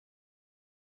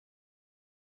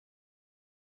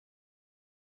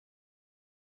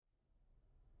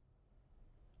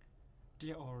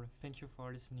Dear all, thank you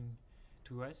for listening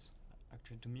to us,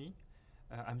 actually to me.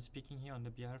 I'm speaking here on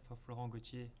the behalf of Laurent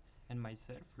Gautier and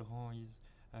myself. Laurent is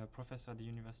a professor at the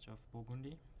University of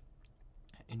Burgundy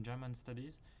in German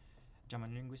studies,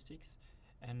 German linguistics,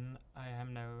 and I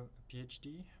am now a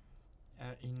PhD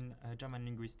in German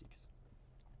linguistics.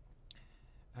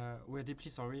 We're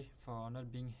deeply sorry for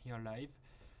not being here live,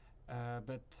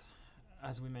 but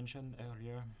as we mentioned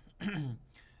earlier,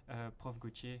 Prof.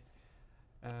 Gautier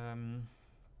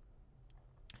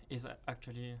is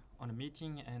actually on a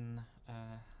meeting, and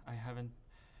I haven't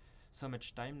so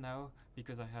much time now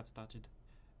because I have started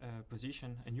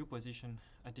a new position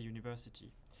at the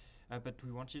university. But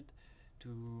we wanted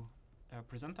to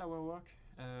present our work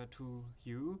to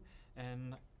you,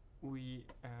 and we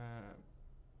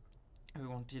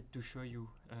wanted to show you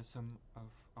some of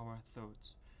our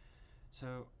thoughts.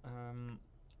 So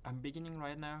I'm beginning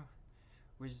right now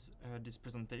with this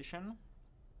presentation.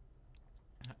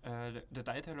 The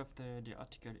title of the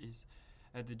article is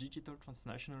The Digital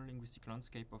Transnational Linguistic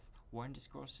Landscape of Wine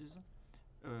Discourses,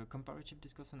 Comparative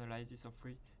Discourse Analysis of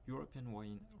 3 European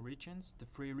wine regions. The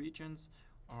 3 regions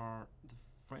are the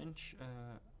French,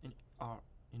 are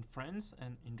in France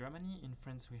and in Germany. In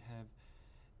France we have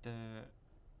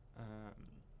the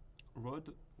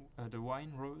road, the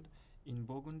wine road in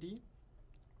Burgundy,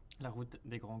 la route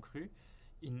des Grands Crus.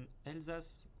 In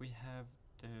Alsace we have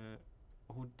the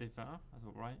Route des Vins,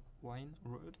 the wine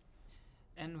road,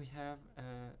 and we have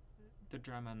the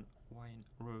German wine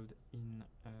road in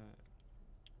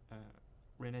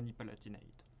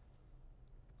Rhénanie-Palatinate.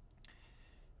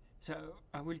 So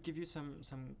I will give you some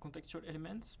contextual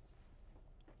elements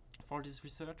for this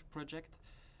research project.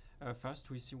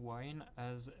 First, we see wine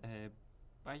as a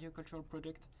biocultural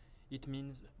product. It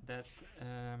means that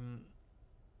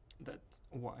that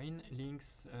wine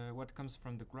links what comes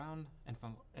from the ground and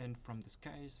from the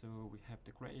sky. So we have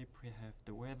the grape, we have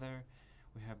the weather,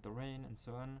 we have the rain, and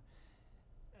so on.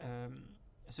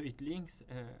 So it links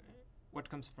what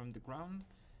comes from the ground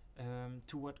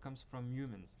to what comes from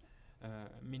humans,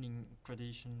 meaning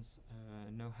traditions,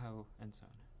 know-how, and so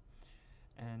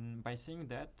on. And by saying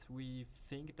that, we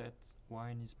think that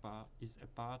wine is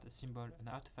a symbol, an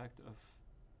artifact of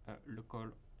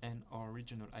local and or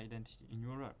regional identity in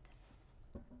Europe.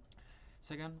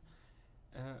 Second,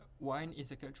 wine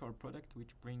is a cultural product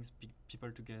which brings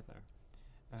people together.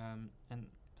 And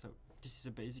so this is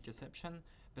a basic assumption,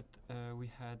 but we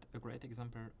had a great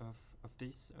example of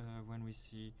this when we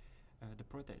see the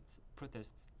protests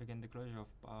against the closure of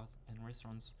bars and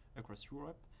restaurants across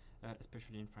Europe,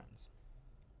 especially in France.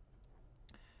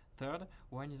 Third,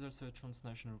 wine is also a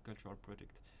transnational cultural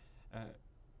product.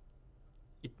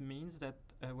 It means that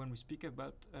when we speak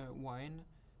about wine,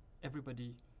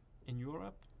 everybody in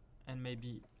Europe and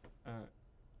maybe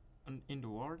in the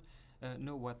world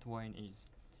know what wine is.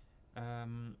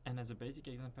 And as a basic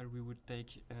example, we would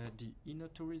take the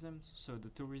eno-tourism, so the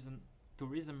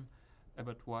tourism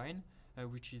about wine,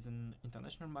 which is an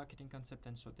international marketing concept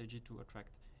and strategy to attract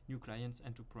new clients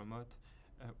and to promote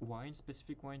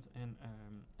specific wines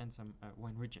and some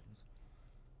wine regions.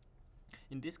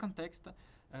 In this context,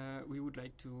 we would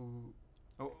like to,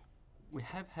 we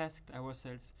have asked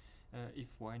ourselves if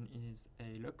wine is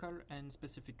a local and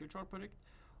specific cultural product,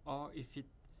 or if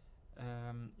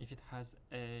it has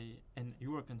an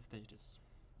European status,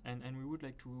 and we would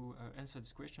like to answer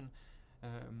this question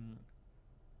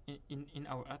in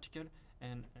our article,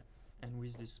 and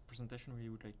with this presentation we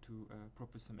would like to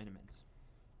propose some elements.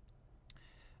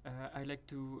 I'd like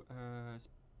to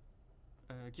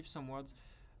give some words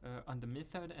on the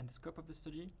method and the scope of the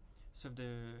study. So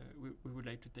we would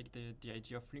like to take the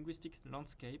idea of linguistic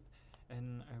landscape,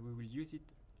 and we will use it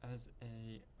as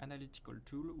an analytical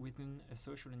tool within a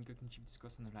social and cognitive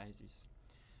discourse analysis.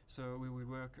 So we will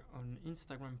work on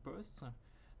Instagram posts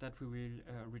that we will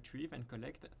retrieve and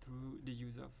collect through the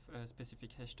use of specific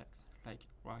hashtags like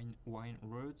wine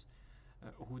roads,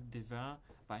 Route des Vins,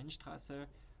 Weinstraße,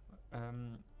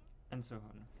 and so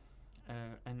on.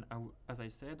 And as I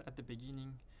said at the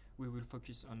beginning, we will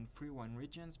focus on 3 wine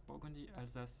regions: Burgundy,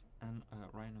 Alsace, and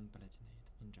Rhine-Palatinate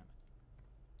in Germany.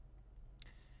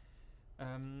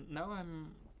 Now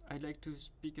I'd like to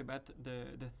speak about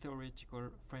the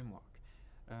theoretical framework.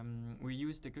 We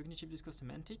use the cognitive discourse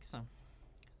semantics,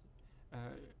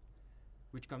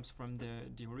 which comes from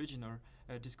the original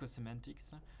discourse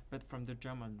semantics, but from the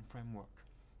German framework.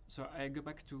 So I go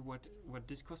back to what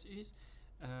discourse is.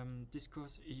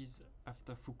 Discourse is,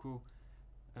 after Foucault,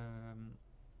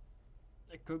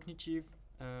 a cognitive,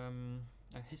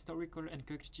 a historical and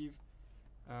cognitive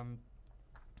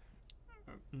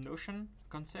notion,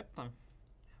 concept,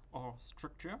 or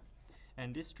structure,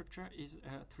 And this structure is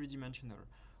three-dimensional.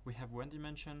 We have one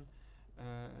dimension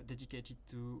dedicated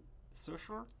to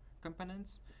social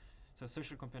components. So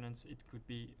social components, it could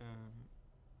be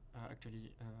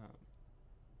actually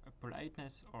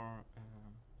politeness or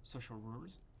social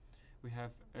rules. We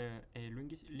have a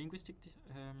linguistic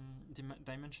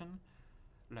dimension,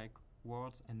 like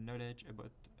words and knowledge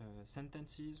about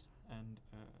sentences and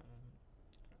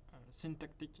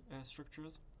syntactic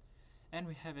structures. And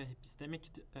we have a epistemic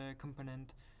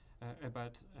component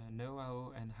about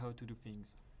know-how and how to do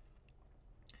things.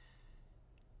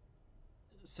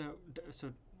 So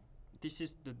this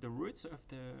is the roots of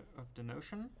the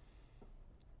notion.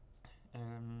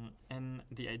 And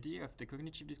the idea of the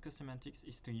cognitive discourse semantics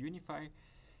is to unify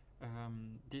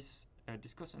this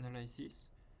discourse analysis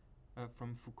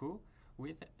from Foucault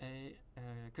with a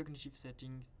cognitive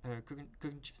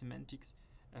semantics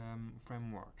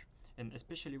framework, and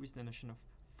especially with the notion of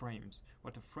frames.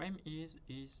 What a frame is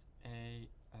a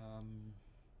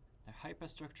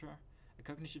hyperstructure, a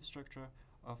cognitive structure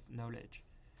of knowledge.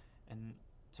 And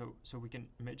so we can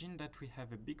imagine that we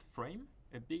have a big frame,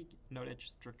 a big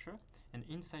knowledge structure, and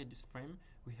inside this frame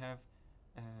we have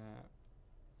a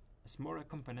smaller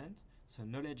component, so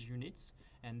knowledge units,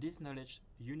 and these knowledge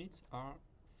units are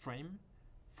frame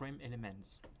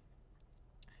elements.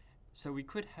 So we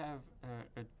could have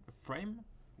a frame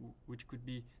which could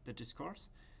be the discourse,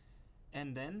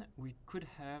 and then we could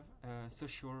have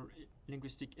social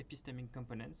linguistic epistemic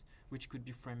components which could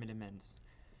be frame elements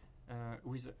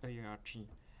with a hierarchy.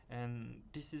 And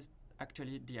this is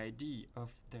actually the idea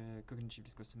of the cognitive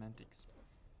discourse semantics.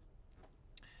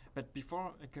 But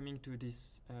before coming to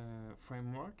this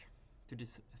framework, to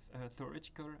this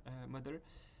theoretical model,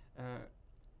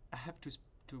 I have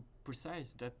to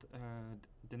precise that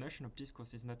the notion of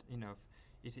discourse is not enough.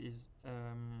 It is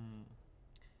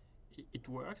it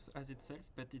works as itself,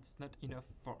 but it's not enough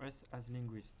for us as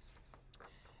linguists.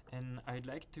 And I'd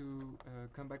like to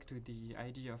come back to the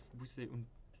idea of Bousset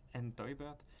and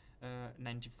Teubert,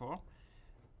 94,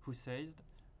 who said,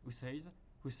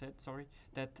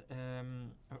 that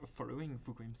following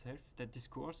Foucault himself, that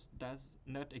discourse does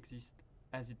not exist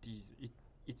as it is.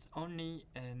 It's only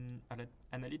an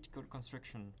analytical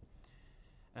construction.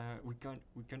 We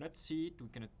cannot see it, we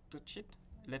cannot touch it,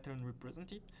 let alone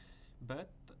represent it, but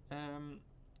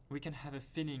we can have a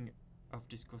feeling of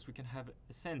discourse, we can have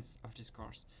a sense of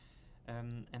discourse,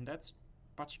 and that's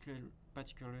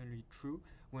particularly true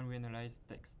when we analyze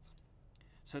texts.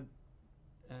 So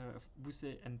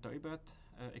Bousset and Teubert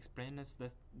explain us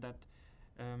that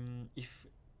if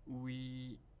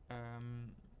we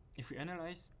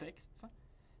analyze texts,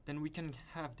 then we can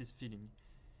have this feeling.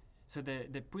 So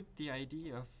they put the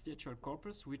idea of virtual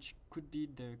corpus, which could be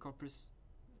the corpus,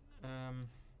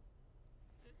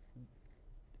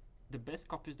 the best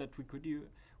corpus that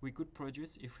we could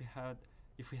produce if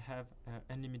we have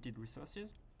unlimited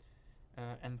resources,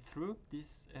 and through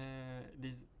these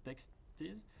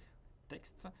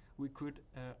texts we could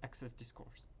access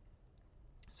discourse.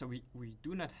 So we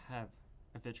do not have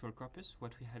a virtual corpus.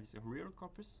 What we have is a real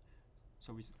corpus,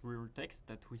 so with real text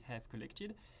that we have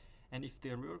collected. And if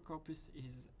the real corpus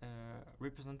is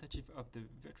representative of the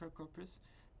virtual corpus,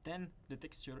 then the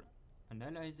textual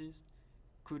analysis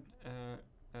could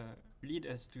lead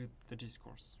us to the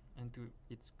discourse and to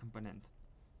its component.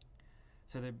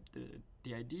 So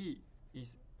the idea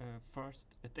is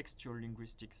first a textual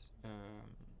linguistics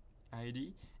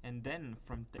idea, and then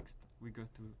from text we go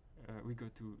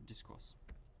to discourse.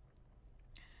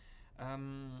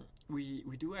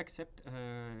 We do accept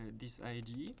this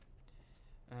idea.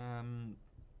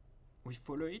 We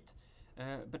follow it,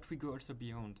 but we go also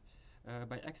beyond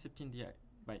by accepting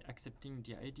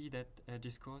the idea that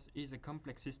discourse is a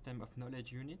complex system of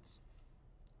knowledge units,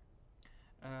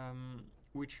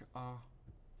 which are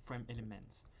frame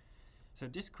elements. So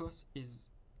discourse is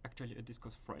actually a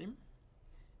discourse frame,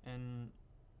 and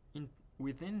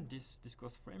within this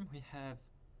discourse frame we have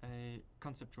a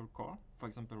conceptual core, for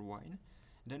example wine.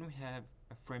 Then we have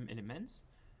frame elements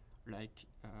like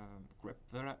grape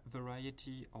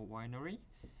variety or winery,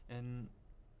 and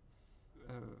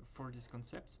for these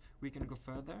concepts we can go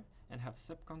further and have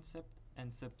sub-concept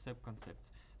and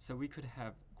sub-concepts. So we could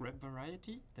have grape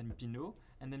variety, then Pinot,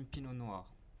 and then Pinot Noir,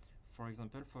 for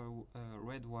example, for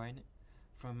red wine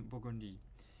from Burgundy.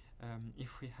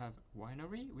 If we have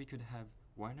winery, we could have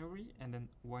winery and then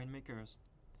winemaker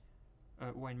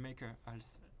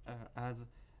as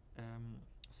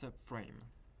subframe.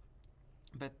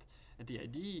 But the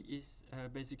idea is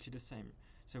basically the same.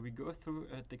 So we go through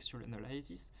a textual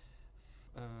analysis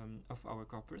of our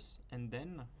corpus, and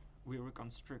then we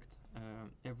reconstruct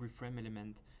every frame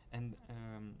element, and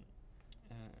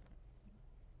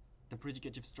the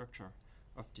predicative structure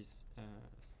of this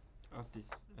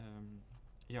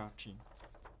hierarchy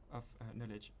of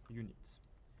knowledge units.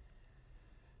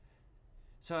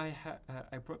 So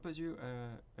I propose you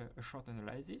a short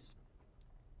analysis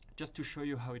just to show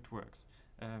you how it works,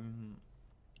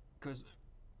 because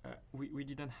we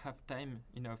didn't have time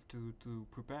enough to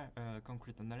prepare a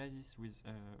concrete analysis with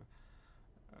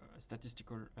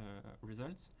statistical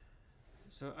results.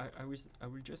 So I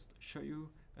will just show you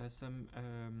some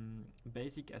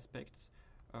basic aspects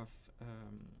of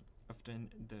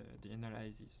the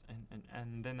analysis,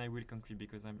 and then I will conclude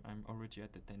because I'm already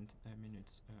at the 10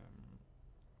 minutes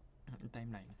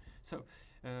timeline. So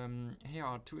here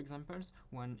are two examples,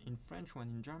 one in French, one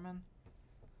in German,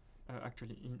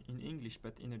 actually in English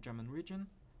but in a German region,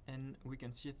 and we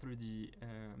can see through the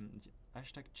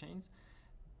hashtag chains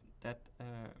that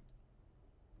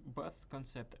both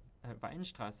concept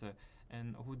Weinstraße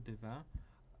and Route des Vins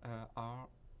are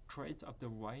traits of the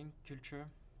wine culture,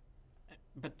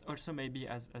 but also maybe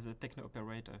as a techno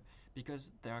operator,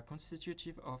 because they are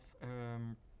constitutive of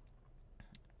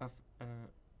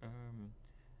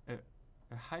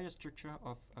a higher structure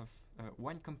of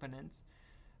wine components,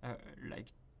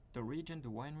 like the region, the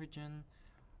wine region,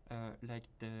 like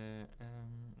the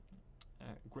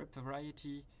grape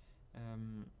variety,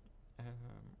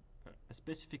 a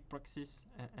specific praxis,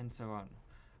 and so on.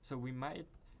 So we might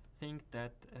think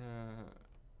that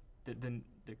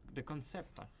the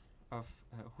concept of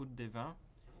Route des Vins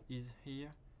is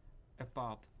here a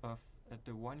part of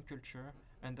the wine culture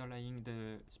underlying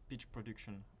the speech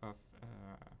production of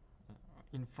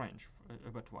in French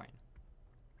about wine.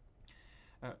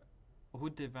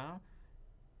 Route des Vins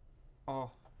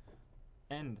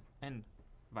and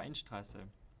Weinstraße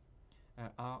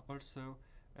are also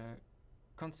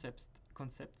concepts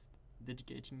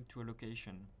dedicating to a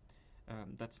location.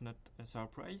 That's not a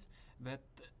surprise, but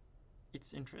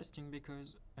it's interesting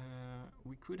because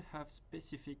we could have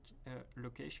specific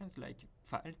locations like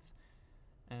Pfalz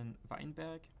and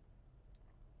Weinberg,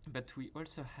 but we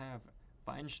also have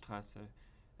Weinstraße,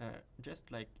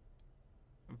 just like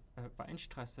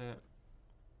Weinstraße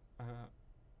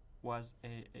was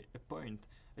a point.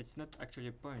 It's not actually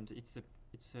a point, it's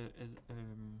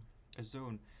a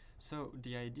zone. So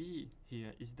the idea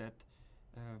here is that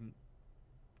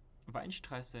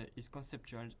Weinstraße is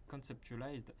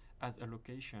conceptualized as a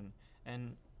location,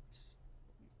 and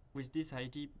with this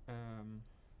idea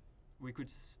we could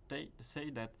say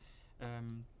that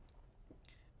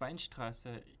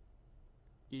Weinstraße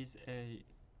is a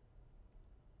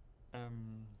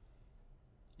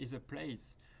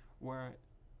place where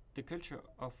the culture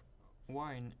of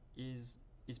wine is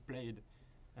played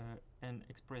and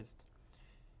expressed.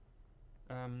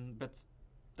 But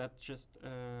that's just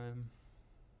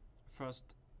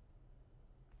first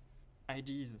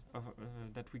ideas of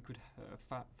that we could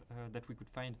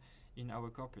find in our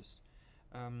corpus.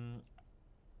 And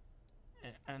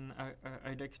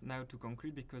I'd like now to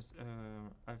conclude because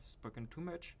I've spoken too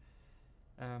much.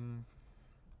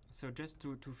 So just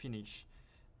to finish,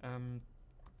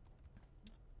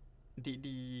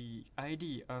 the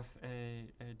idea of a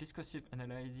discursive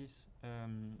analysis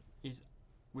is,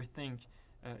 we think,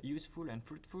 useful and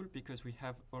fruitful because we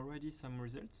have already some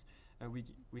results.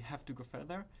 We have to go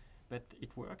further, but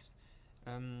it works.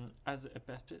 As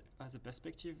a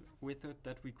perspective, we thought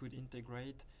that we could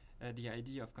integrate the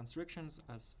idea of constructions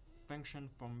as function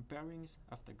from pairings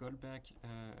after Goldberg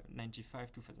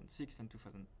 95, 2006 and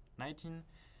 2019.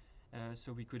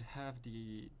 So we could have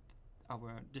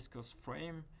our discourse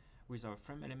frame with our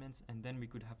frame elements, and then we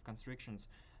could have constructions.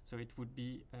 So it would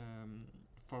be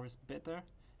for us better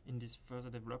in this further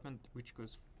development, which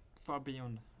goes far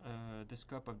beyond the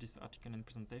scope of this article and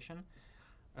presentation.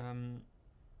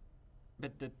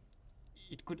 But that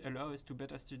it could allow us to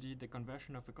better study the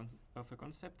conversion of a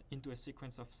concept into a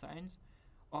sequence of signs,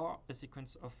 or a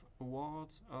sequence of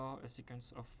words, or a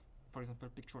sequence of, for example,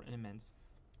 pictorial elements.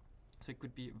 So it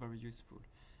could be very useful.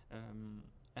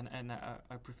 And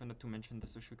I prefer not to mention the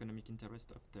socioeconomic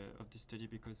interest of the study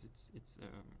because it's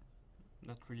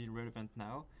not really relevant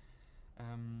now.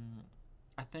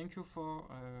 I thank you for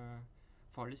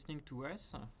listening to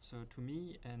us, so to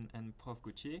me and Prof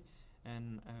Gautier,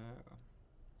 and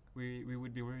we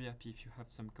would be really happy if you have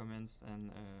some comments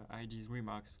and ideas,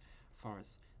 remarks for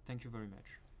us. Thank you very much.